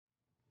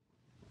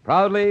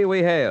Proudly we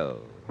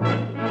hail.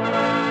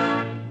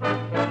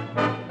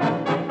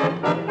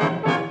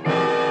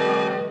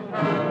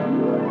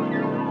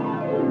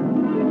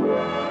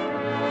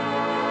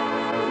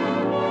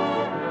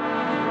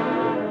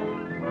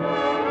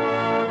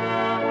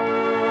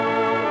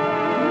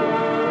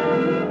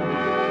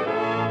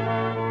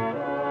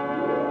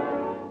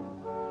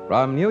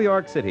 From New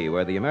York City,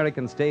 where the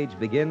American stage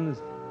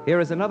begins, here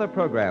is another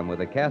program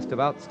with a cast of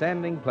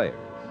outstanding players.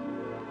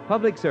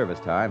 Public service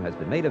time has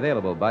been made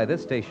available by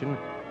this station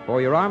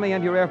for your Army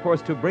and your Air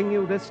Force to bring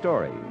you this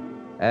story,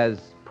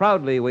 as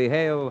proudly we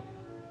hail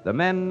the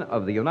men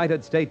of the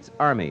United States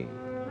Army.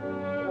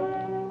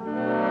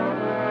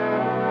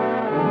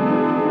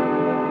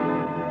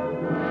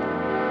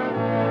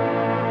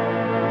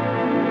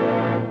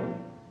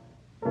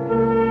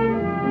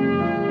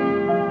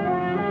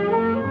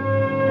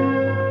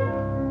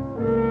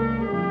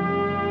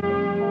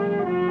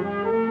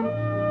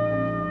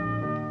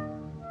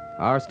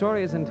 Our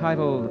story is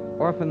entitled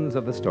Orphans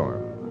of the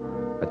Storm,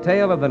 a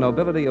tale of the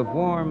nobility of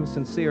warm,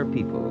 sincere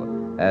people,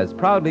 as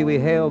proudly we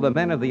hail the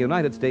men of the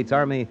United States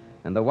Army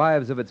and the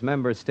wives of its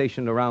members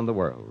stationed around the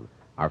world.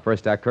 Our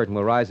first act curtain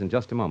will rise in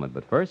just a moment,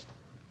 but first,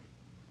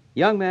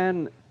 young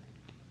man,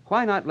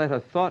 why not let a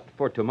thought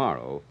for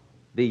tomorrow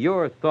be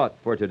your thought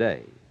for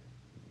today?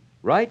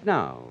 Right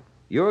now,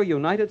 your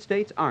United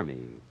States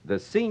Army, the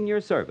senior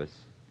service,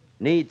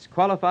 needs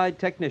qualified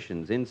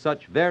technicians in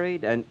such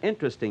varied and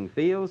interesting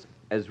fields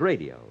as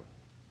radio,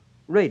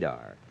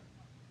 radar,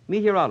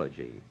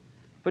 meteorology,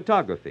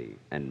 photography,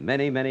 and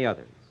many, many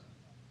others.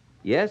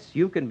 Yes,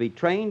 you can be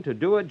trained to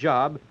do a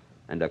job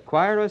and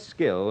acquire a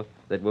skill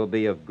that will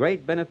be of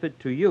great benefit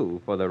to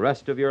you for the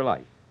rest of your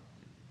life.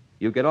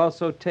 You can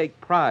also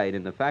take pride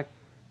in the fact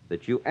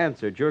that you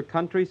answered your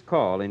country's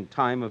call in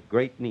time of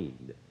great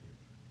need.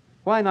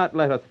 Why not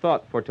let a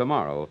thought for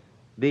tomorrow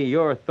be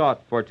your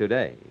thought for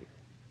today?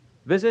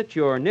 Visit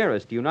your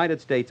nearest United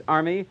States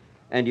Army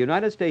and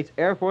United States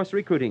Air Force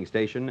recruiting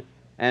station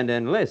and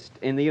enlist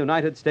in the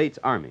United States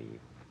Army.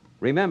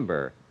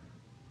 Remember,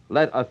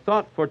 let a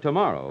thought for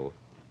tomorrow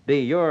be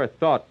your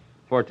thought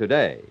for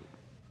today.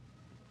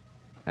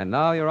 And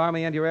now your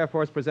Army and your Air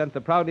Force present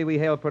the proudly we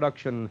hail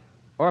production,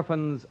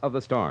 Orphans of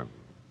the Storm.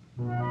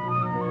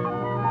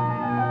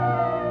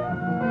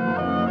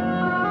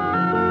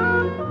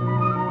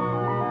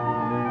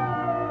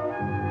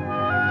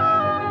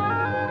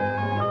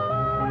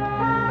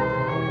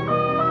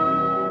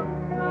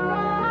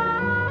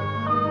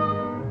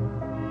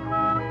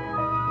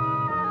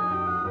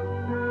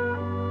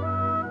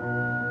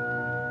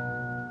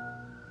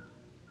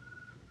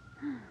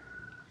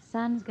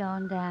 Sun's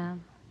going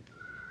down.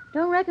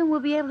 Don't reckon we'll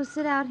be able to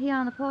sit out here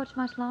on the porch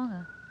much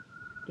longer.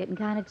 Getting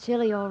kind of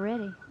chilly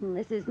already.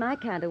 This is my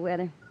kind of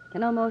weather.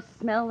 Can almost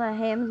smell the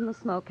hams in the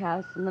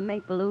smokehouse and the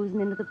maple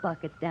oozing into the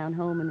buckets down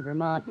home in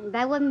Vermont.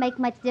 That wouldn't make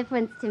much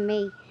difference to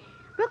me.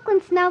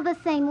 Brooklyn smelled the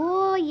same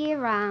all year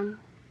round.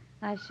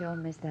 I sure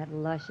miss that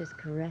luscious,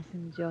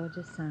 caressing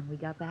Georgia sun we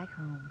got back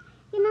home.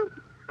 You know,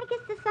 I guess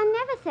the sun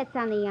never sets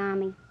on the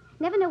Army.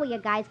 Never know where your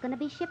guy's going to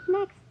be shipped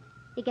next.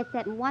 He gets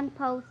set in one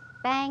post,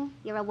 bang,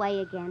 you're away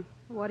again.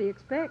 What do you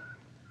expect?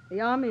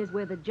 The Army is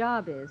where the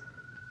job is.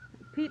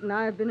 Pete and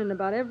I have been in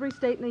about every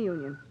state in the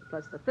Union,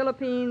 plus the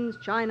Philippines,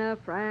 China,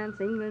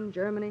 France, England,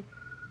 Germany.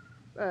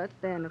 But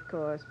then, of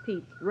course,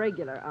 Pete's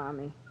regular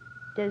Army.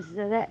 Does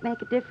that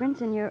make a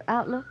difference in your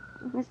outlook,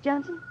 Miss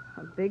Johnson?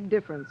 A big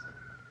difference.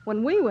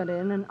 When we went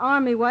in, an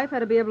Army wife had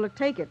to be able to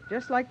take it,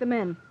 just like the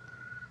men.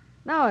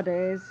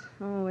 Nowadays,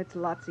 it's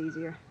lots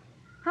easier.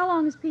 How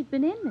long has Pete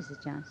been in,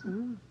 Mrs.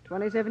 Johnson?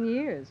 27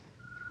 years.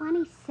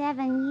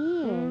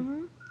 27 years?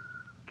 Mm-hmm.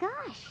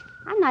 Gosh,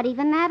 I'm not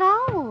even that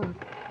old.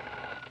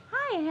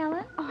 Hi,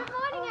 Helen. Good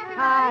morning, everybody.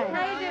 Hi.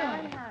 How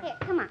you doing?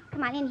 Here,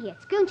 come on, in here.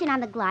 Scooching on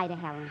the glider,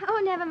 Helen.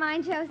 Oh, never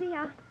mind, Josie.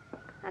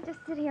 I'll just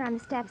sit here on the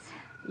steps.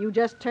 You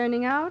just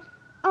turning out?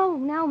 Oh,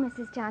 no,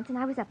 Mrs. Johnson.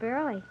 I was up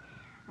early.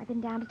 I've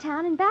been down to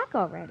town and back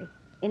already.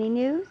 Any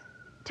news?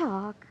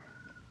 Talk.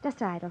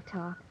 Just idle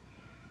talk.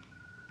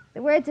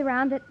 The word's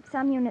around that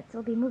some units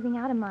will be moving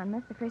out of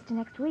Monmouth the first of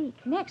next week.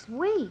 Next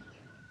week?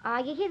 Oh,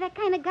 you hear that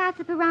kind of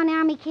gossip around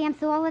Army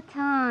camps all the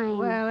time.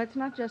 Well, it's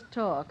not just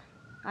talk.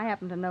 I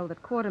happen to know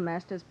that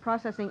Quartermaster's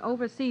processing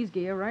overseas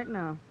gear right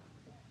now.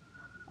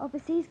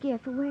 Overseas gear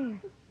for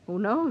where? Who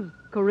knows?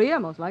 Korea,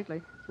 most likely.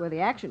 It's where the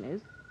action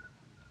is.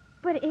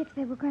 But if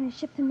they were going to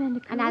ship the men to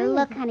Korea... And now,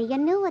 look, honey, you're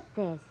new at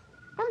this.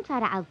 Don't try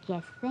to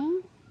outguess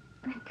things.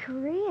 But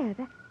Korea,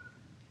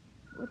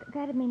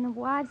 that'd mean the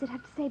wives would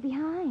have to stay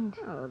behind.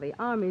 Oh, the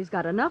Army's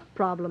got enough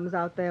problems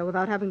out there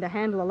without having to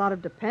handle a lot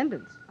of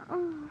dependents.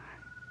 Oh,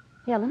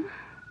 Helen,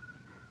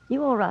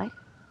 you all right?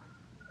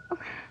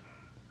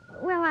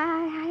 well,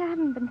 I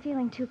haven't been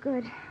feeling too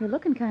good. You're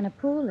looking kind of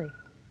poorly.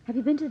 Have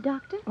you been to the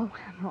doctor? Oh,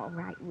 I'm all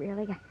right,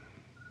 really.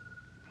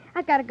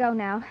 I've got to go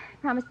now.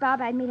 Promised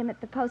Bob I'd meet him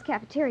at the post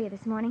cafeteria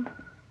this morning.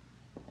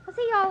 I'll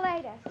see you all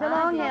later. So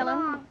long, So Helen.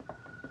 long.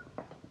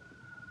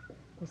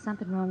 There's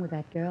something wrong with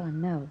that girl, I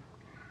know.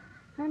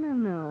 I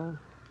don't know.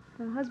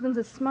 Her husband's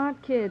a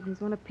smart kid. He's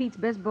one of Pete's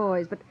best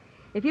boys, but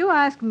If you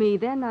ask me,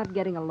 they're not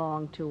getting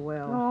along too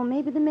well. Oh,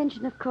 maybe the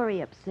mention of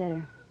Curry upset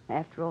her.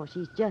 After all,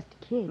 she's just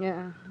a kid.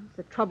 Yeah, it's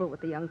the trouble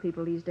with the young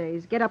people these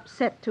days. Get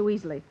upset too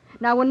easily.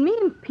 Now, when me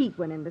and Pete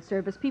went into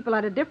service, people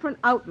had a different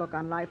outlook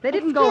on life. They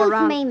didn't go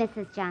around... Excuse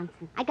me, Mrs.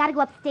 Johnson. I gotta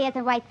go upstairs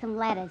and write some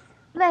letters.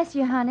 Bless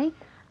you, honey.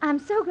 I'm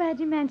so glad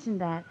you mentioned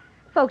that.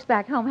 Folks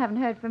back home haven't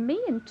heard from me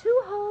in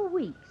 2 whole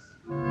weeks.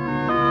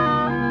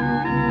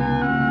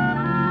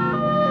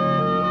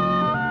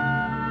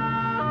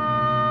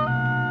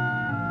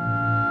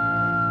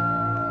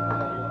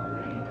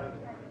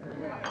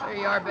 Here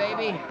you are,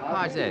 baby.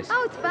 How's this?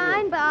 Oh, it's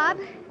fine, Bob.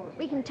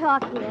 We can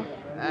talk here.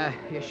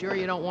 You sure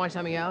you don't want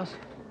something else?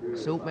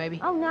 Soup, maybe?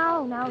 Oh,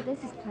 no,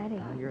 this is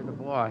plenty. You're the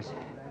boss.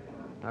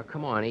 Now,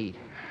 come on, eat.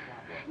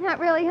 Not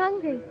really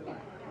hungry.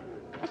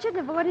 I shouldn't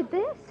have ordered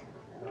this.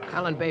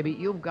 Helen, baby,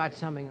 you've got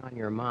something on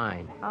your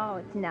mind. Oh,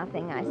 it's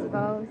nothing, I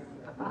suppose.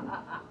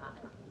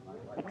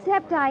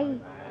 Except I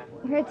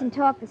heard some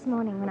talk this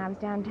morning when I was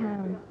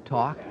downtown.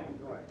 Talk?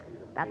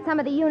 About some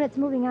of the units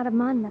moving out of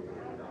Monmouth.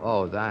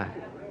 Oh, that.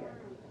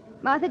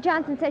 Martha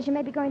Johnson says you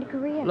may be going to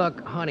Korea.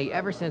 Look, honey,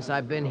 ever since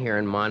I've been here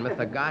in Monmouth,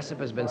 the gossip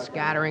has been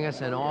scattering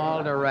us in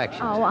all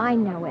directions. Oh, I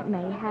know it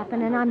may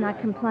happen, and I'm not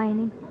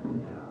complaining.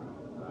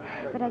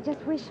 But I just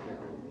wish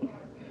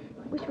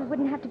we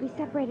wouldn't have to be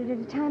separated at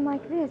a time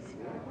like this.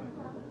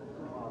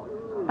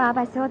 Bob,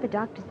 I saw the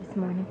doctor this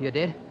morning. You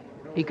did?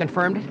 He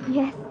confirmed it?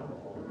 Yes.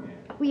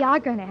 We are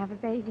going to have a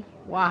baby.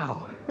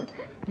 Wow.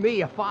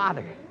 Me, a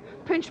father.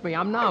 Pinch me,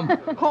 I'm numb.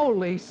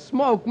 Holy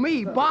smoke,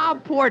 me,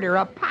 Bob Porter,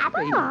 a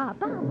pappy. Bob,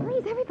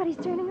 please, everybody's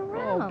turning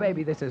around. Oh,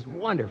 baby, this is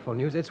wonderful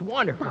news. It's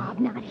wonderful. Bob,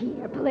 not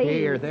here, please.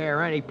 Here,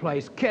 there, any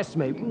place. Kiss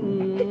me.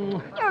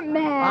 You're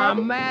mad.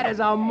 I'm mad as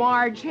a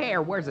Marge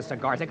hare. Where's the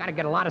cigars? I gotta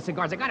get a lot of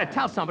cigars. I gotta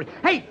tell somebody.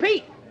 Hey,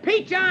 Pete!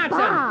 Pete Johnson!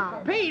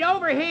 Bob. Pete,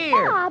 over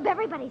here! Bob,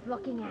 everybody's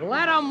looking at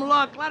Let them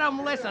look. Let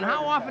them listen.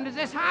 How often does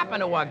this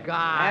happen to a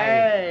guy?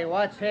 Hey,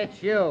 what's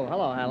hit you?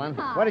 Hello, Helen.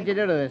 What did you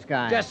do to this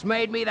guy? Just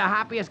made me the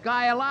happiest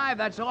guy alive.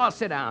 That's all.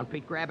 Sit down,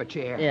 Pete. Grab a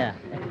chair. Yeah.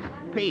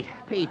 Pete,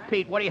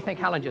 what do you think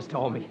Helen just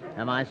told me?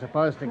 Am I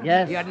supposed to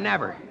guess? You'd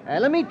never.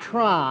 Let me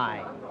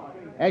try.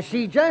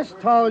 She just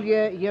told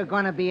you you're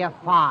going to be a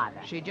father.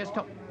 She just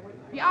told...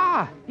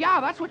 Yeah,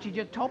 that's what she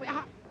just told me.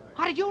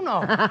 How did you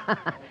know?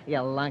 You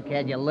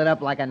lunkhead, you lit up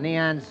like a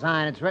neon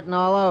sign. It's written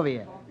all over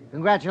you.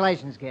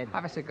 Congratulations, kid.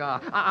 Have a cigar.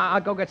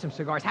 I'll go get some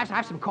cigars.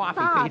 Have some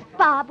coffee, Pete.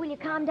 Bob, will you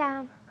calm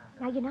down?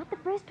 Now, you're not the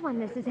first one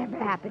this has ever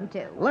happened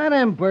to. Let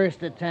him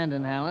burst a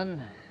tendon,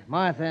 Helen.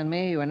 Martha and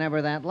me were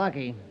never that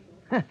lucky.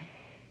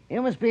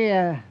 You must be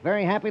a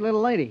very happy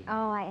little lady.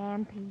 Oh, I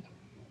am, Pete.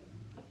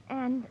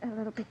 And a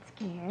little bit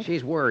scared.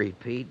 She's worried,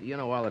 Pete. You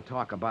know all the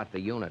talk about the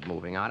unit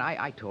moving out.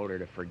 I told her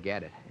to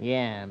forget it.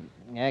 Yeah.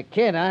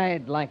 Kid,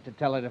 I'd like to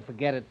tell her to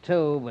forget it,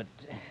 too, but,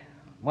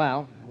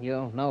 well,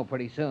 you'll know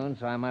pretty soon,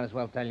 so I might as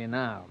well tell you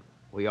now.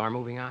 We are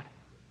moving out?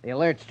 The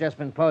alert's just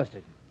been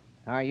posted.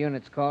 Our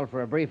unit's called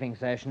for a briefing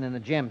session in the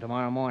gym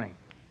tomorrow morning.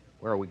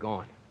 Where are we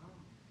going?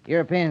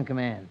 European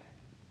Command.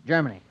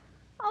 Germany.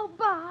 Oh,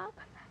 Bob.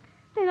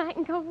 Then I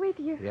can go with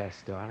you.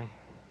 Yes, darling.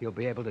 You'll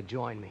be able to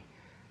join me.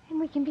 And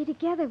we can be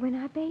together when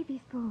our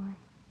baby's born.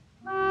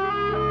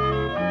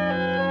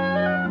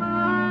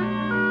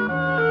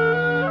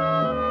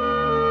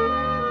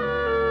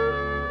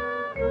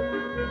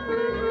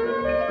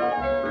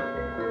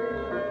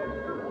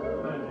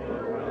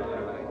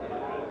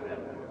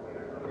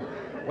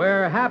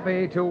 We're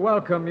happy to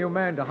welcome you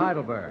men to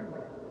Heidelberg.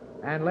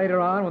 And later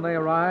on, when they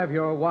arrive,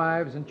 your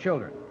wives and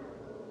children.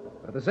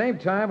 At the same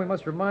time, we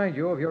must remind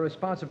you of your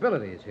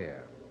responsibilities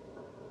here.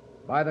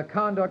 By the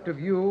conduct of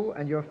you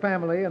and your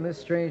family in this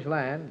strange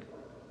land,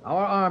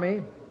 our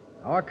army,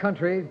 our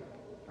country,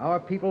 our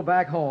people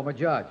back home are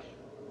judged.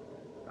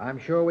 I'm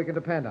sure we can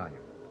depend on you.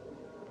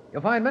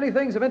 You'll find many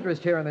things of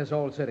interest here in this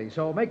old city,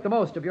 so make the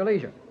most of your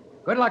leisure.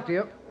 Good luck to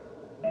you.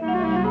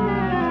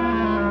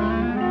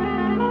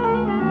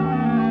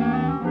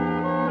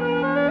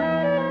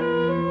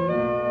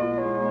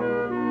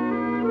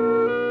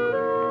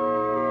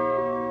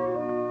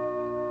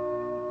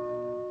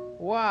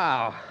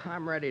 Wow,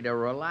 I'm ready to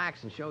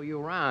relax and show you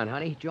around,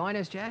 honey. Join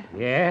us, Chet?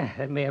 Yeah,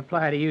 that may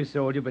apply to you,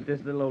 soldier, but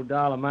this little old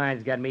doll of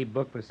mine's got me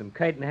booked for some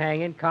curtain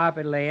hanging,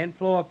 carpet laying,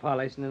 floor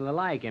polishing, and the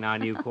like in our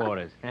new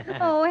quarters.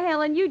 Oh,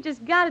 Helen, you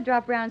just got to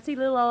drop around and see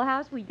the little old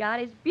house we got.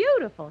 It's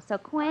beautiful, so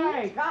quaint.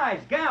 Hey,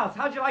 guys, gals,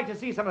 how'd you like to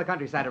see some of the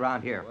countryside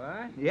around here?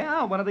 What?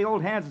 Yeah, one of the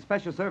old hands of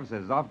special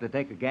services offered to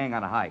take a gang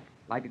on a hike.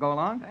 Like to go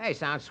along? Hey,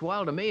 sounds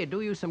swell to me. It'd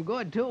do you some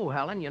good, too,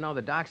 Helen. You know,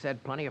 the doc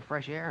said plenty of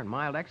fresh air and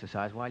mild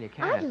exercise while you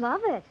can. I'd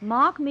love it.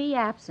 Mark me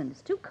absent.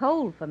 It's too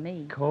cold for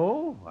me.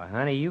 Cold? Well,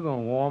 honey, you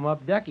gonna warm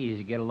up Ducky as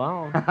you get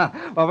along.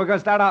 Well, we're going to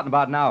start out in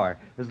about an hour.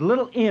 There's a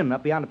little inn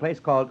up beyond a place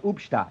called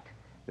Oopstadt.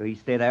 We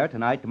stay there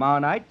tonight, tomorrow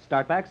night,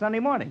 start back Sunday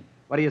morning.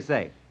 What do you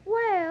say?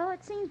 Well,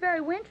 it seems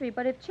very wintry,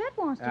 but if Chet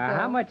wants to go...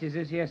 How much is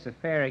this here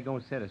safari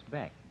gonna set us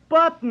back?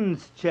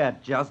 Buttons,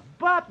 Chet, just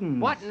buttons.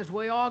 Buttons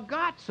we all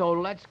got, so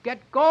let's get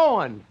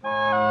going.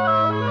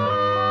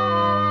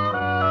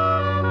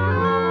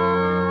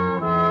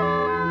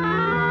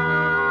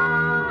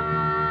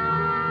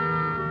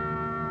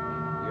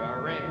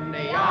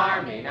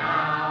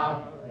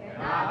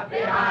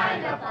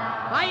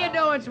 How you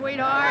doing,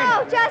 sweetheart?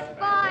 Oh, just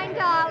fine,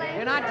 darling.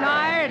 You're not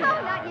tired? Oh,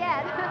 not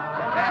yet.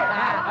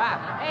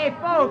 Hey,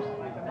 folks,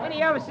 any of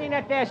you ever seen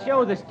that there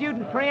show, The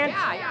Student Prince? Yeah,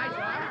 I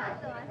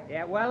saw it.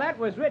 Yeah, well, that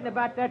was written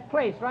about that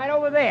place right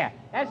over there.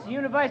 That's the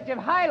University of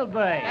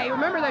Heidelberg. Hey, you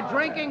remember the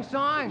drinking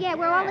song? Yeah,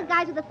 where all the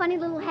guys with the funny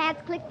little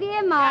hats click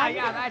beer mugs.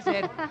 Yeah, that's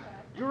it.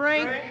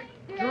 Drink,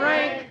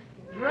 drink,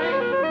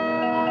 drink.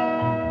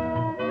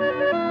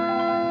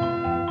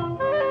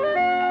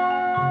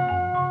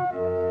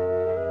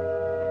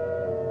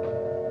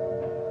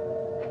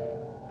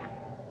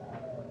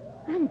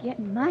 I'm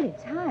getting mighty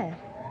tired.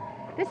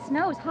 This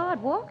snow's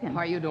hard walking. How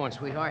are you doing,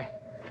 sweetheart?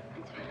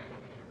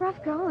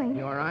 Rough going.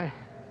 You all right?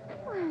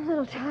 Oh, I'm a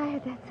little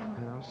tired, that's all.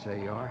 I'll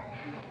say you are.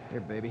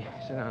 Here, baby,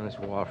 sit on this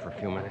wall for a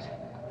few minutes.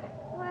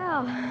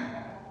 Well,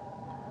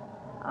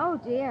 oh,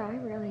 dear, I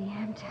really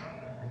am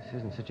tired. This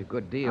isn't such a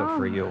good deal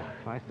for you.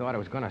 If I thought it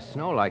was going to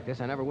snow like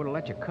this, I never would have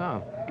let you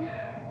come.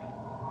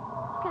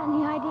 Got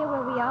any idea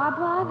where we are,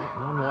 Bob?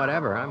 None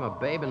whatever. I'm a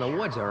babe in the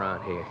woods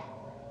around here.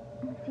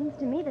 It seems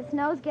to me the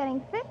snow's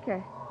getting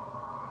thicker.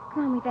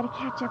 Come on, we better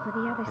catch up with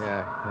the others.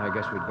 Yeah, I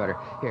guess we'd better.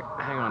 Here,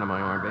 hang on to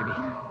my arm, baby.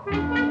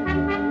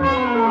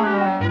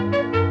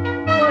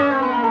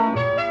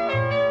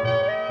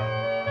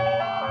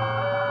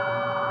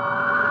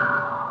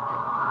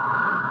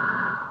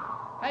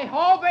 Hey,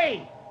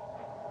 Hobie!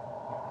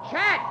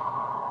 Chet!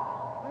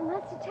 We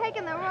must have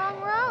taken the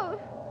wrong road.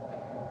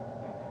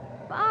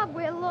 Bob,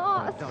 we're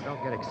lost.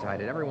 Don't get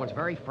excited. Everyone's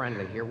very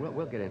friendly here.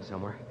 We'll get in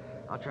somewhere.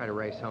 I'll try to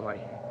raise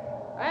somebody.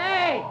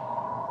 Hey!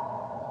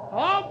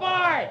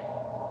 Hobart!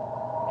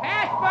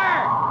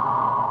 Casper!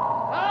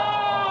 Oh!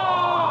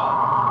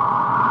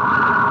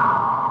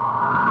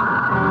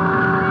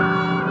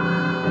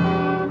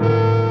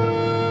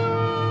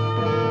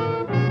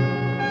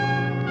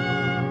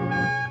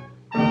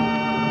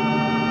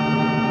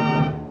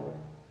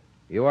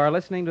 You are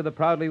listening to the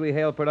Proudly We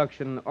Hail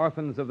production,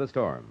 Orphans of the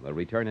Storm. We'll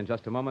return in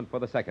just a moment for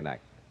the second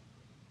act.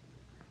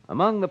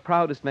 Among the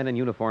proudest men in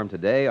uniform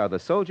today are the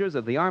soldiers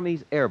of the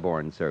Army's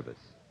Airborne Service.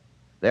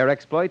 Their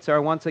exploits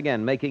are once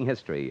again making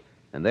history,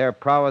 and their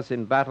prowess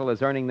in battle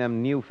is earning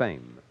them new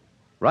fame.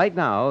 Right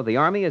now, the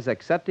Army is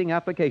accepting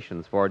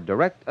applications for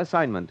direct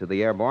assignment to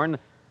the Airborne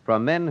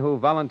from men who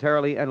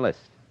voluntarily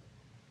enlist.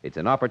 It's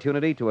an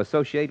opportunity to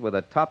associate with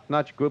a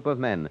top-notch group of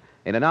men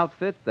in an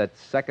outfit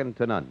that's second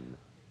to none.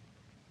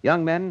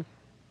 Young men,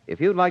 if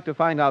you'd like to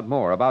find out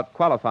more about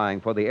qualifying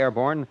for the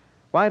Airborne,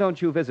 why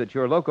don't you visit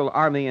your local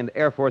Army and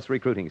Air Force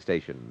recruiting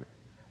station?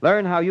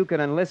 Learn how you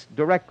can enlist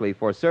directly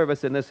for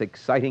service in this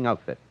exciting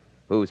outfit,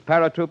 whose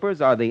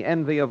paratroopers are the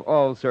envy of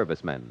all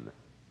servicemen.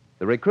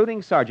 The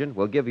recruiting sergeant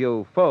will give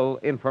you full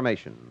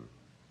information.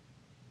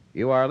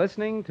 You are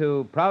listening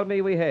to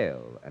Proudly We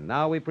Hail, and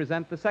now we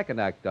present the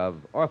second act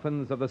of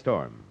Orphans of the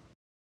Storm.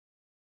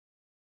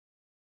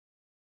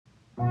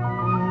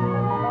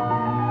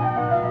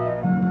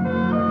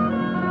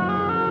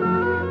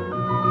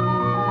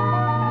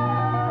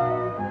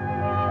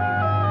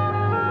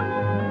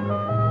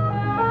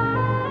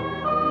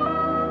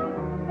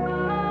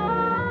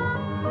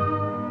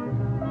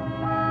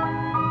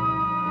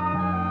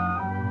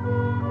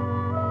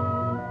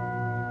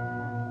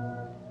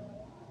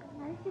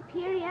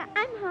 Superior,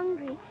 I'm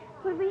hungry.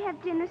 Will we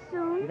have dinner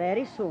soon?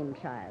 Very soon,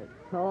 child.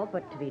 Oh,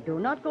 but we do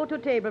not go to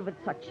table with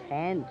such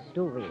hands,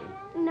 do we?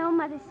 No,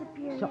 Mother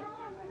Superior. So,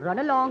 run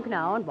along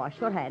now and wash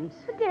your hands.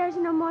 But there's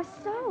no more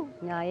soap.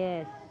 Ah,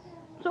 yes.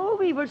 So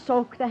we will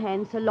soak the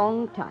hands a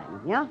long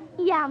time, yeah?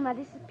 Yeah,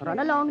 Mother Superior. Run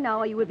along now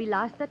or you will be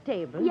last at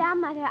table. Yeah,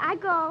 Mother, I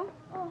go.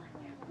 Oh,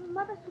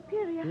 Mother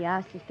Superior.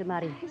 Yeah, Sister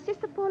Marie.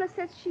 Sister Paula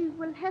says she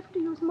will have to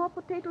use more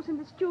potatoes in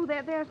the stew.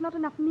 There's not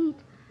enough meat.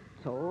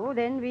 So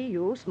then we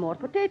use more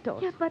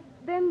potatoes. Yeah, but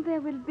then there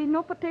will be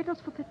no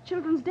potatoes for the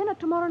children's dinner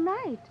tomorrow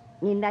night.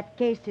 In that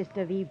case,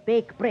 sister, we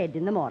bake bread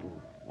in the morning,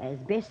 as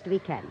best we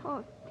can.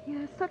 Oh,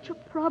 dear, such a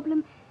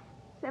problem.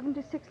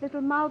 76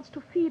 little mouths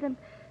to feed and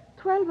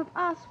 12 of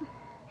us.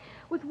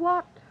 With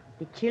what?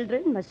 The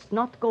children must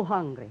not go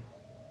hungry.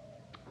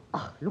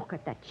 Oh, look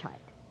at that child.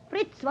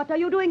 Fritz, what are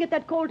you doing at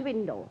that cold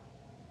window?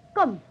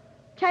 Come,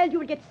 child, you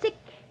will get sick.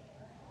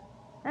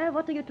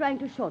 What are you trying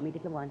to show me,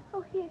 little one?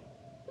 Oh, he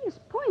is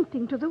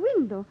pointing to the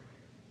window.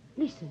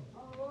 Listen.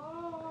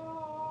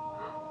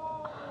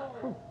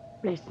 Oh,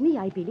 bless me,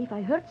 I believe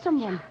I heard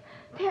someone.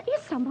 There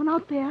is someone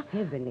out there.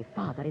 Heavenly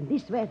Father, in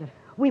this weather,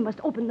 we must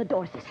open the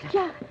door, sister.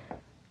 Yeah.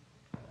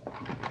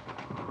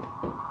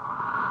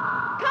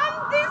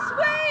 Come this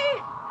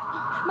way!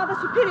 Mother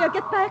Superior,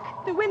 get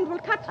back. The wind will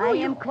cut through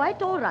you. I am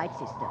quite all right,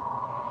 sister.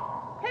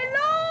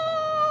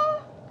 Hello?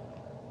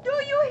 Do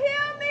you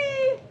hear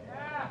me?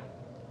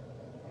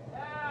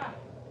 Yeah,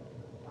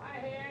 I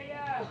hear you.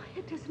 Oh,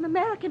 it is an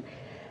American.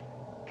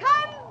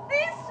 Come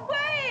this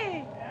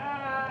way!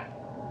 Yeah,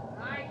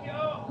 thank you.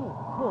 Oh,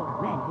 poor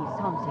man, he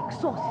sounds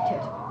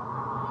exhausted.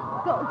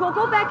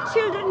 Go back,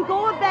 children,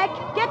 go back.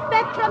 Get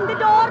back from the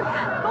door.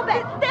 Go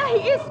back. There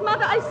he is,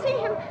 Mother. I see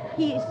him.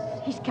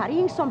 He's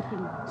carrying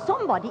something.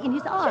 Somebody in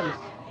his arms.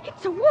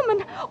 It's a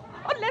woman.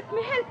 Oh, let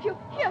me help you.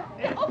 Here,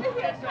 over here.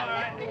 That's all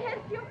right. Let me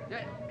help you.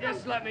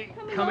 Just let me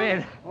come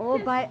in. Oh,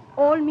 by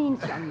all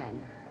means, young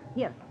man.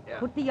 Here,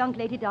 put the young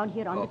lady down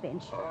here on the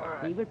bench.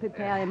 We will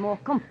prepare a more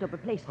comfortable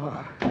place for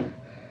her.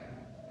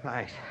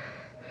 Thanks.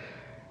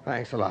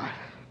 Thanks a lot.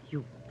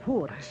 You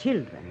poor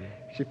children.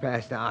 She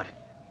passed out.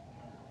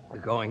 The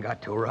going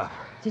got too rough.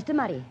 Sister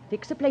Mary,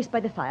 fix a place by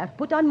the fire.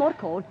 Put on more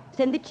coal.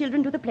 Send the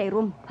children to the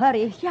playroom.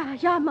 Hurry.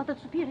 Yeah, Mother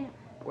Superior.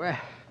 Where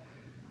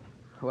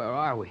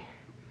are we?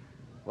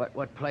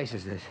 What place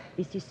is this?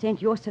 This is St.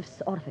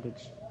 Joseph's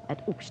Orphanage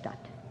at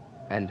Upstadt.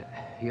 And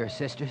your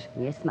sisters?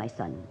 Yes, my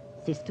son.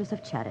 Sisters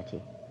of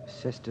Charity.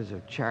 Sisters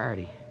of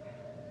Charity.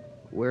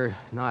 We're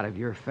not of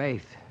your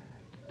faith.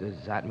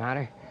 Does that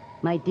matter?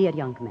 My dear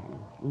young man,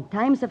 in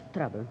times of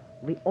trouble,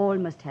 we all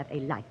must have a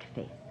like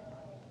faith.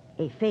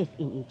 A faith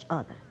in each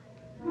other.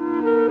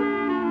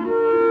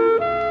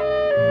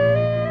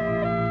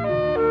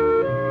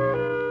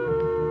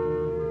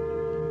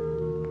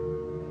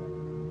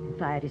 The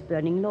fire is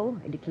burning low.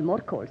 A little more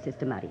coal,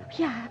 Sister Maria.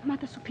 Yeah,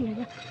 Mother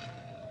Superior.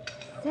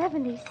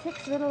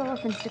 76 little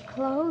orphans to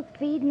clothe,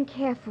 feed, and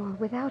care for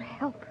without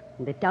help.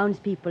 The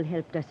townspeople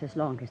helped us as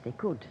long as they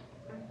could.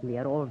 We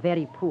are all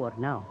very poor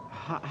now.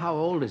 How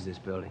old is this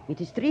building?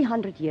 It is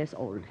 300 years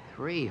old.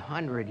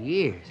 300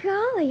 years.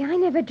 Golly, I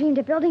never dreamed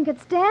a building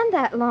could stand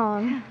that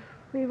long.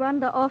 We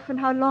wonder often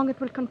how long it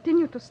will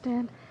continue to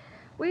stand.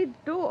 We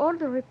do all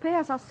the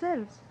repairs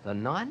ourselves. The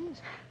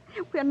nuns?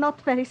 We are not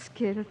very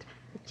skilled.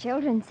 The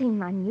children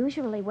seem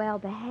unusually well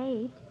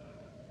behaved.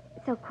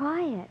 So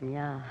quiet.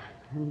 Yeah,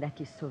 and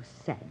that is so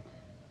sad.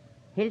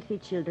 Healthy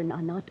children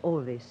are not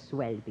always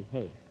well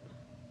behaved.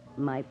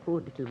 My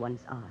poor little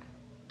ones are,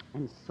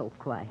 and so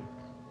quiet.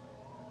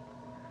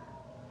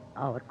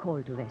 Our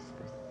call to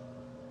Vespers.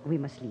 We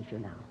must leave you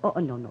now. Oh,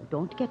 no,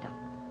 don't get up.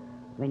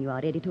 When you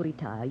are ready to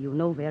retire, you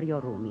know where your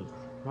room is.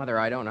 Mother,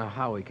 I don't know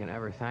how we can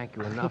ever thank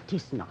you enough. It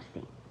is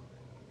nothing.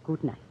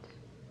 Good night.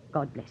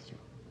 God bless you.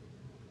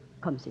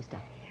 Come, sister.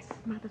 Yes,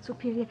 Mother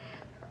Superior.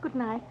 Good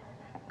night.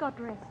 God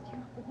rest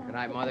you. Good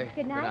night, Mother.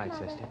 Good night,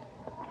 Mother. Sister.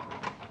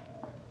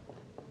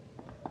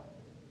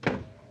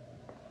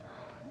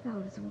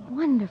 Those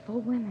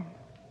wonderful women.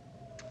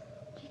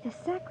 Gee, the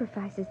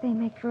sacrifices they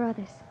make for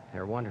others.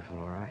 They're wonderful,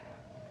 all right.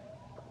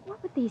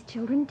 What would these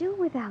children do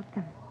without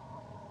them?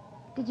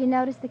 Did you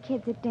notice the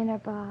kids at dinner,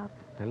 Bob?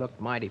 They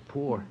looked mighty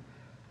poor.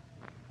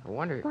 I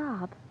wonder...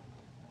 Bob,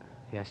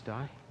 Yes,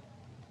 Di?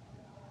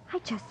 I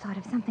just thought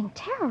of something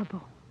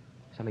terrible.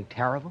 Something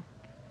terrible?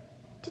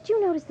 Did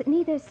you notice that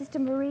neither Sister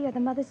Marie or the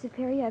Mother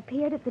Superior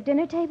appeared at the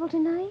dinner table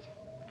tonight?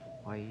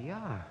 Why,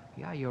 yeah.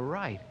 Yeah, you're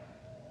right.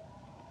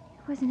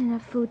 There wasn't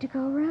enough food to go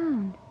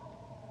around.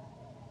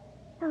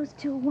 Those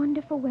two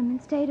wonderful women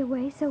stayed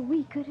away so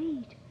we could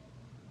eat.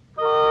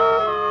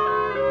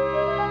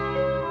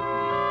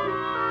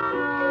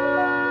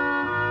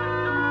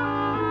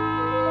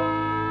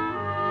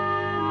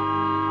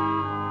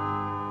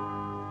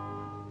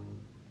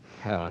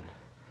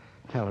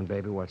 Helen,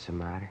 baby, what's the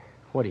matter?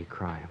 What are you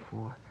crying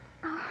for?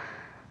 Oh,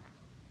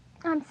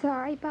 I'm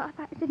sorry, Bob.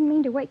 I didn't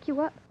mean to wake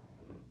you up.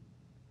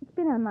 It's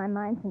been on my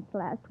mind since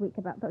last week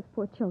about those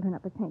poor children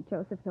up at St.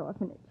 Joseph's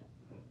Orphanage.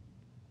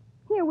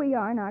 Here we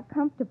are in our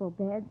comfortable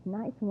beds,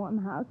 nice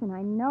warm house, and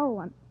I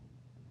know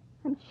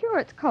I'm sure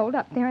it's cold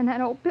up there in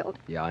that old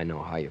building. Yeah, I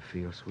know how you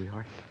feel,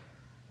 sweetheart.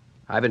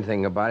 I've been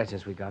thinking about it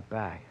since we got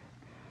back.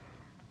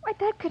 Why,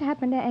 that could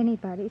happen to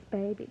anybody's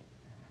baby.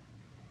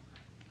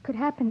 Could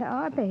happen to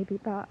our baby,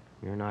 Bob.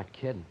 You're not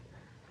kidding.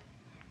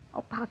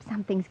 Oh, Bob,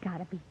 something's got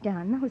to be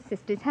done. Those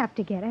sisters have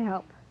to get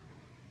help.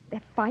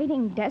 They're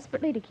fighting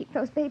desperately to keep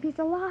those babies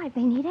alive.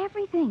 They need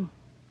everything.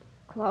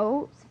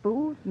 Clothes,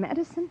 food,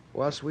 medicine.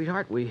 Well,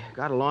 sweetheart, we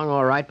got along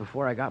all right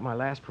before I got my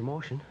last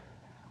promotion.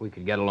 We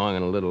could get along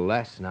in a little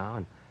less now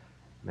and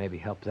maybe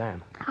help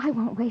them. I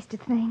won't waste a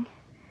thing.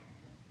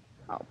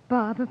 Oh,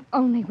 Bob, if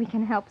only we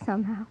can help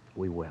somehow.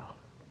 We will.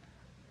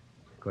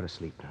 Go to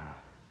sleep now.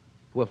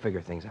 We'll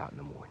figure things out in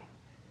the morning.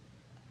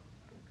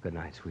 Good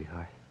night,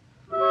 sweetheart.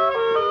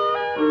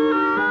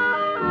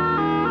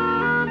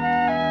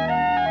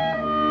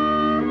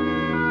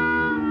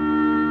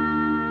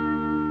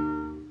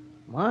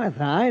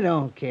 Martha, I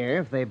don't care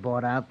if they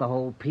bought out the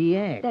whole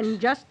PX. Then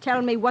just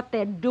tell me what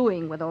they're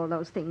doing with all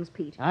those things,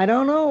 Pete. I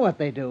don't know what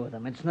they do with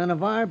them. It's none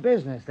of our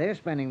business. They're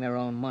spending their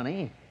own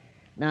money.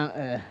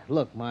 Now,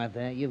 look,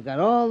 Martha, you've got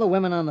all the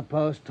women on the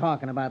post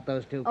talking about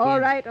those two kids. All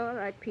right,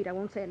 Pete. I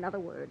won't say another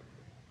word.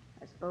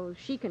 I suppose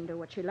she can do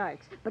what she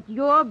likes. But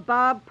you're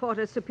Bob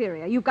Porter's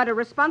superior. You've got a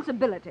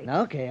responsibility.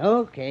 Okay.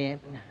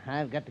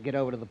 I've got to get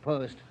over to the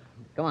post.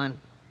 Come on.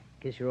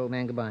 Kiss your old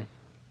man goodbye.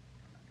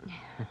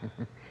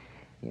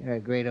 You're a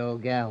great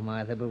old gal,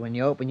 Martha, but when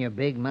you open your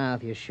big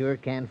mouth, you sure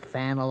can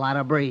fan a lot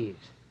of breeze.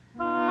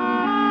 Bob,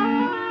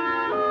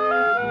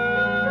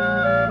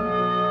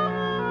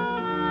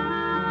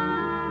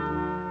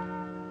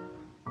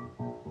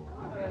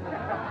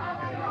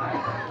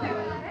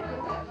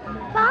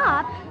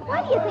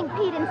 why do you think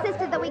Pete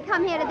insisted that we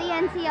come here to the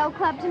NCO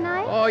club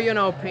tonight? Oh, you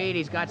know Pete.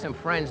 He's got some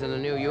friends in the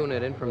new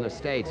unit in from the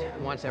States.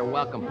 Wants their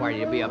welcome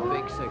party to be a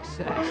big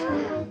success.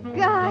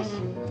 Gosh,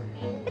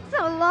 it's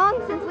so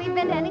long since we've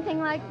been to anything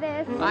like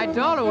this. I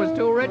told him it was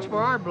too rich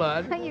for our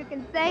blood. You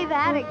can say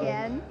that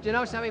again. Do you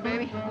know something,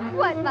 baby?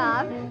 What,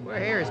 Bob? We're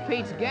here as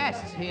Pete's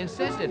guests. He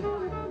insisted.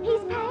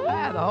 He's paid?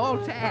 Yeah, the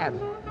whole tab.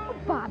 Oh,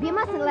 Bob, you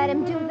mustn't let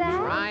him do that.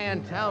 Try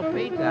and tell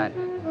Pete that.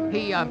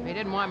 He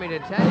didn't want me to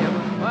tell you,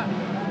 but...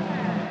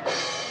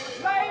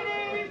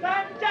 Ladies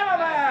and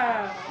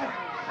gentlemen!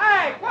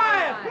 Hey,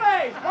 quiet,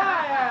 please,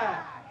 quiet!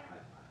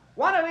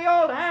 One of the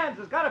old hands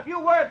has got a few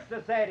words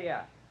to say to you.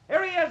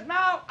 Here he is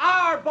now,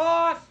 our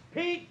boss,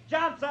 Pete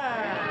Johnson.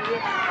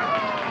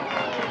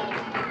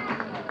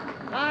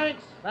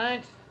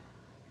 Thanks.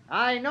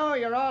 I know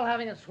you're all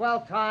having a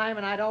swell time,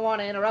 and I don't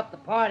want to interrupt the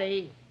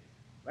party,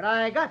 but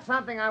I got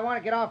something I want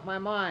to get off my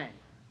mind.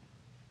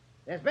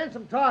 There's been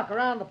some talk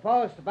around the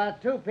post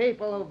about two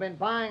people who've been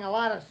buying a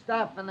lot of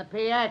stuff in the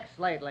PX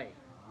lately.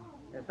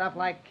 There's stuff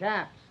like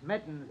caps,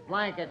 mittens,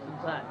 blankets, and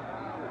such.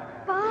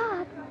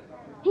 Bob,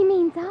 he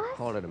means us?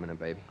 Hold it a minute,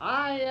 baby.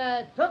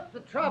 I took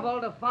the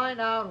trouble to find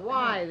out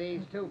why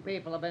these two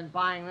people have been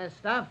buying this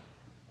stuff.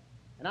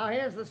 And now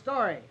here's the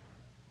story.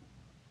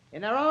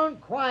 In their own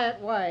quiet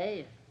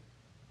way,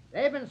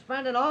 they've been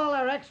spending all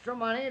their extra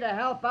money to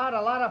help out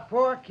a lot of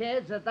poor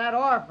kids at that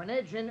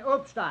orphanage in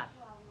Upstadt.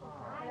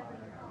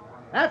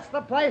 That's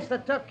the place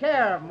that took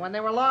care of them when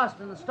they were lost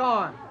in the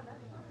storm.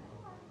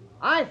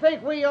 I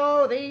think we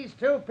owe these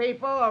two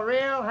people a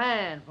real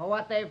hand for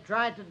what they've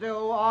tried to do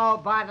all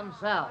by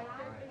themselves.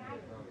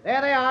 There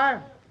they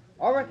are,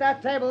 over at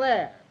that table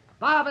there.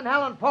 Bob and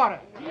Helen Porter.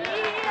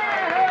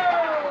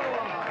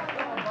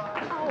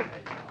 Oh,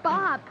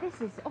 Bob, this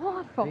is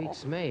awful.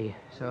 Beats me.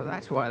 So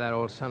that's why that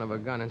old son of a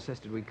gun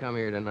insisted we come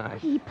here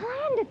tonight. He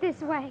planned it this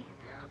way.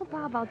 Oh,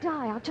 Bob, I'll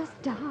die. I'll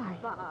just die.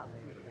 Bob,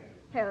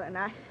 Helen,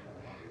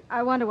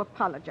 I want to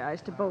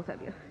apologize to both of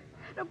you.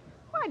 Now,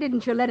 why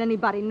didn't you let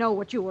anybody know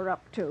what you were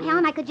up to?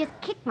 Helen, I could just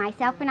kick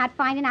myself for not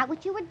finding out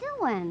what you were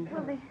doing.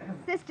 Well, the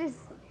sisters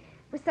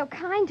were so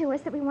kind to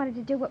us that we wanted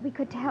to do what we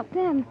could to help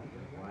them.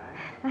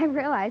 I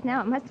realize now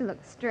it must have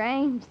looked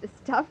strange, the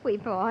stuff we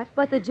bought.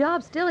 But the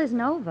job still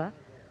isn't over.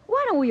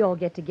 Why don't we all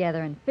get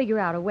together and figure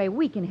out a way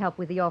we can help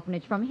with the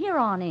orphanage from here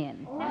on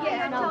in?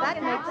 Yes, now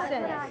that makes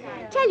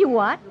sense. Tell you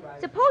what,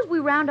 suppose we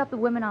round up the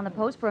women on the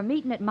post for a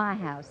meeting at my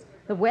house.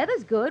 The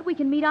weather's good. We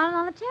can meet out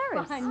on the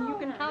terrace. Fine, you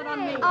can count on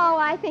me. Oh,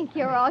 I think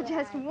you're all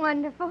just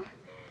wonderful.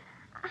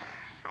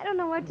 I don't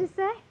know what to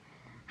say.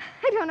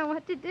 I don't know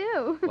what to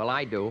do. Well,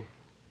 I do.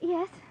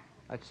 Yes?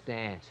 Let's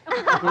dance.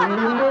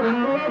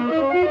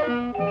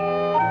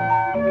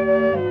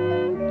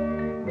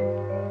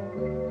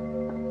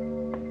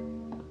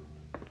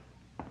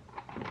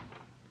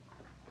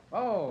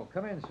 Oh,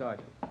 come in,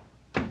 Sergeant.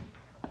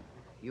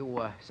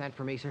 You, sent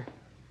for me, sir?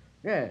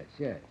 Yes.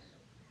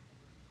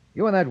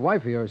 You and that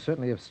wife of yours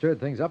certainly have stirred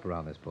things up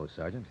around this post,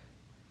 Sergeant.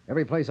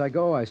 Every place I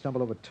go, I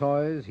stumble over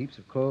toys, heaps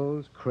of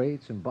clothes,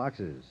 crates, and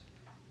boxes.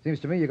 Seems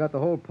to me you got the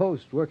whole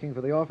post working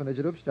for the orphanage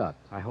at Upstadt.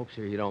 I hope,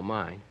 sir, you don't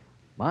mind.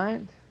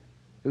 Mind?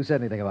 Who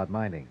said anything about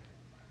minding?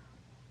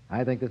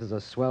 I think this is a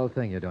swell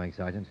thing you're doing,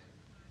 Sergeant.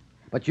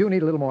 But you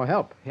need a little more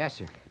help. Yes,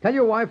 sir. Tell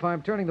your wife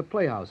I'm turning the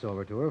playhouse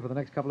over to her for the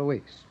next couple of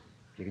weeks.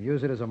 She can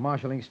use it as a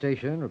marshalling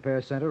station,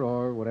 repair center,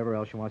 or whatever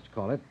else she wants to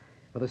call it,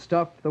 for the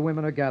stuff the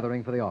women are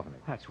gathering for the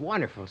orphanage. That's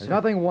wonderful, sir. There's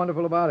nothing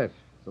wonderful about it.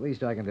 It's the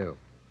least I can do.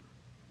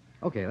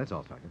 Okay, that's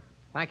all, Sergeant.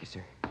 Thank you,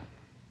 sir.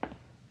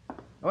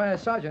 Oh,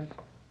 Sergeant.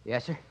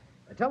 Yes, sir?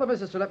 Tell the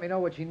missus to let me know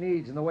what she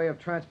needs in the way of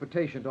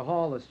transportation to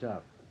haul the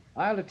stuff.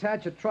 I'll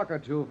attach a truck or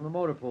two from the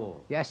motor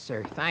pool. Yes,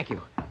 sir. Thank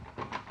you.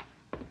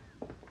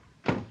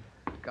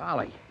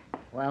 Golly.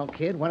 Well,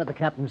 kid, what did the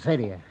captain say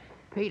to you?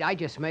 Pete, I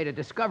just made a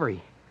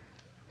discovery.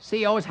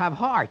 COs have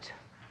hearts.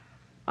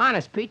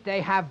 Honest, Pete,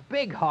 they have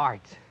big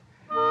hearts.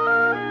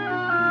 Oh,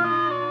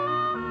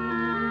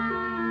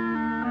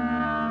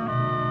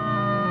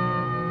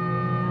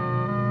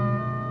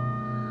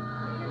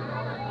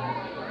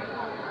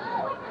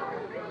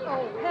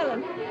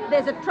 Helen,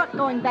 there's a truck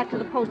going back to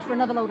the post for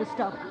another load of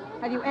stuff.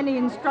 Have you any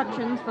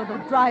instructions for the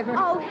driver?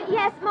 Oh,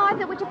 yes,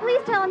 Martha. Would you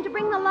please tell him to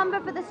bring the lumber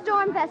for the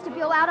storm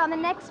vestibule out on the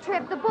next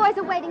trip? The boys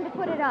are waiting to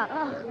put it up.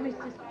 Oh,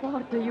 Mrs.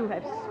 Porter, you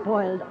have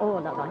spoiled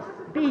all of us,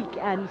 big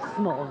and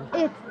small.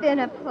 It's been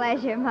a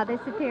pleasure, Mother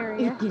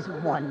Superior. It is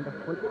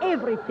wonderful.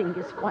 Everything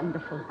is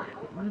wonderful.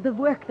 The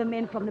work the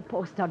men from the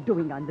post are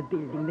doing on the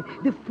building,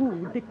 the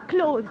food, the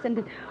clothes,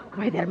 and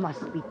why, there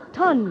must be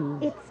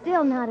tons. It's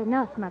still not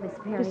enough, Mother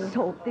Superior. The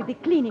soap, the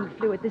cleaning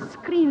fluid, the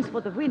screens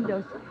for the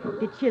windows.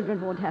 The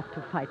children won't have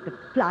to fight the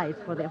flies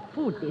for their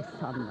food this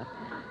summer.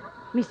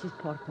 Mrs.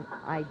 Porter,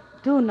 I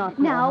do not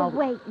know Now, how...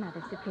 wait,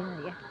 Mother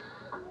Superior.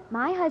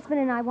 My husband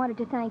and I wanted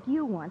to thank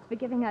you once for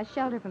giving us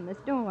shelter from the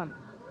storm.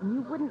 And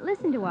you wouldn't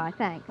listen to our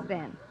thanks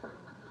then.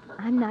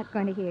 I'm not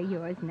going to hear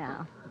yours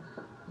now.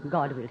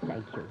 God will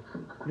thank you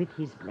with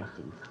his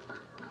blessings.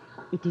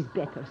 It is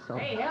better so.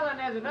 Hey, Helen,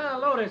 there's another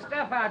load of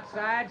stuff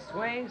outside.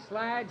 Swings,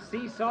 slides,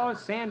 seesaws,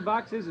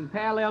 sandboxes, and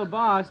parallel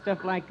bars,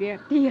 stuff like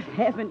that. Dear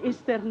heaven, is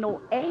there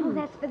no end? Oh,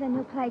 that's for the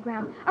new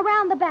playground.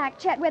 Around the back,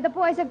 Chet, where the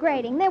boys are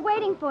grading. They're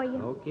waiting for you.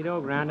 Okie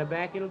doke, round the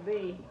back it'll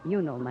be.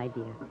 You know, my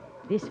dear,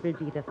 this will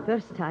be the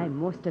first time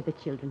most of the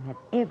children have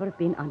ever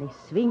been on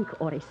a swing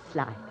or a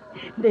slide.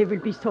 They will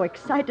be so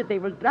excited they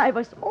will drive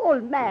us all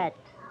mad.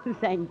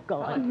 Thank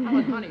God.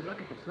 Helen, honey,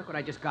 look at this. Look what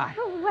I just got.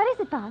 Oh, what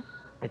is it, Bob?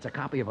 It's a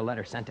copy of a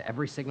letter sent to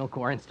every Signal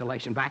Corps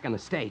installation back in the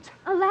States.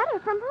 A letter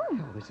from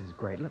whom? Oh, this is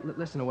great.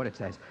 Listen to what it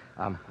says.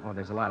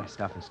 There's a lot of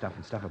stuff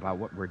about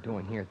what we're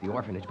doing here at the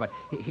orphanage, but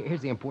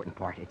here's the important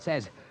part. It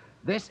says,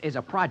 this is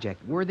a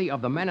project worthy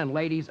of the men and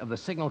ladies of the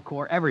Signal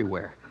Corps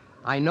everywhere.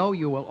 I know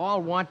you will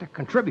all want to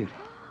contribute.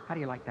 How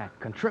do you like that?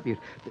 Contribute.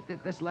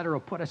 This letter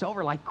will put us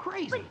over like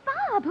crazy. But,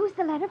 Bob, who's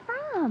the letter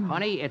from?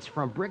 Honey, it's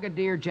from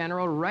Brigadier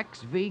General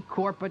Rex V.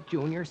 Corbett,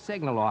 Jr.,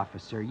 Signal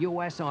Officer,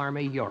 U.S.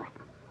 Army, Europe.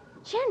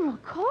 General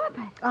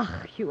Corbett.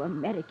 Ah, you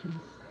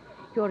Americans.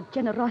 Your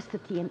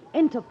generosity and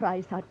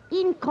enterprise are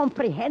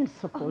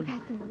incomprehensible. Oh,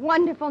 that's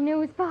wonderful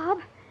news, Bob.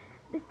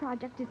 This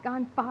project has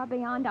gone far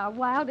beyond our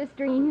wildest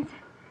dreams.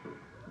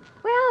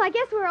 Well, I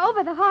guess we're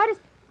over the hardest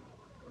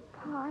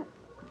part.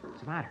 What's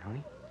the matter,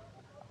 honey?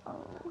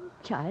 Oh,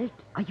 child,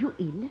 are you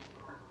ill?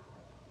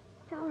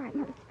 It's all right,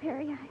 Mother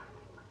Superior.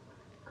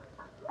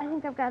 I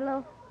think I've got a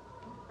little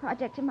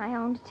project of my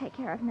own to take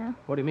care of now.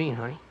 What do you mean,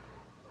 honey?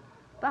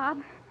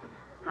 Bob,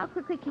 how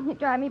quickly can you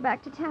drive me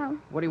back to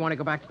town? What do you want to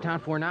go back to town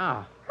for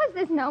now? Because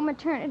there's no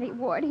maternity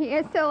ward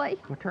here, silly.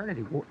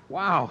 Maternity ward?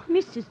 Wow.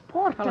 Mrs.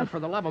 Porter. Helen, for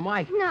the love of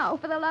Mike. No,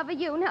 for the love of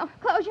you. Now,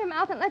 close your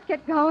mouth and let's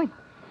get going.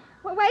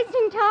 We're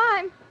wasting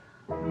time.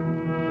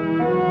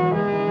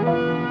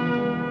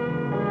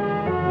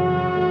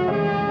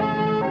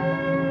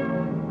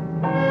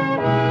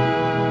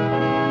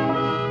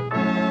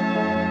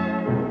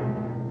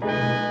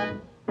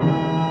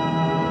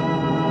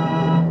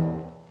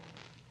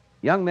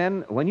 Young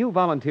men, when you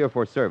volunteer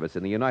for service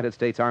in the United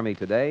States Army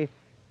today,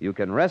 you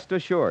can rest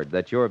assured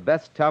that your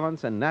best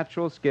talents and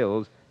natural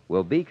skills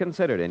will be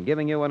considered in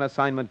giving you an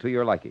assignment to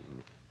your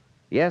liking.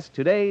 Yes,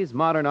 today's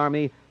modern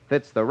Army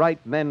fits the right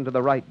men to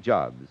the right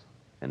jobs,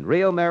 and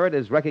real merit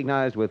is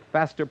recognized with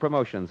faster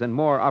promotions and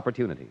more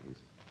opportunities.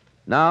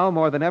 Now,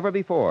 more than ever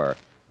before,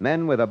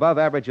 men with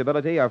above-average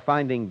ability are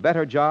finding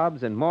better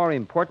jobs and more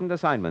important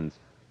assignments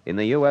in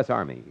the U.S.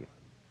 Army.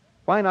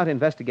 Why not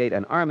investigate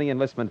an Army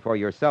enlistment for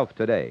yourself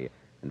today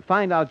and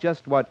find out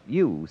just what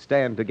you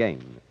stand to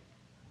gain?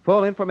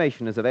 Full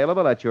information is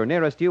available at your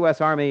nearest U.S.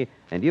 Army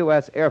and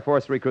U.S. Air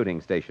Force recruiting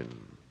station.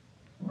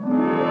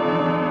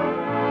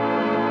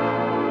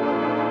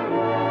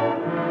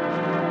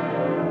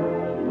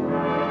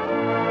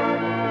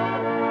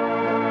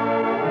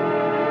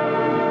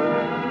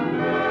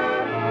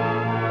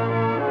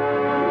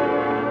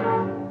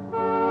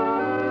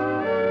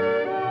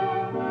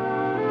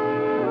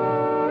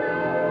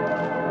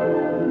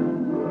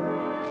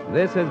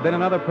 This has been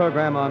another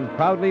program on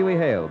Proudly We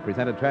Hail,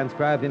 presented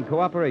transcribed in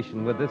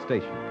cooperation with this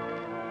station.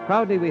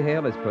 Proudly We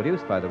Hail is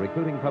produced by the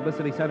Recruiting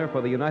Publicity Center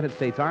for the United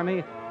States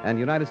Army and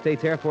United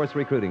States Air Force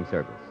Recruiting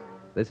Service.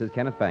 This is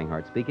Kenneth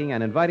Banghart speaking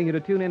and inviting you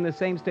to tune in the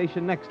same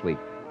station next week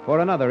for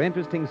another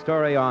interesting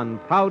story on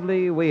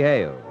Proudly We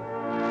Hail.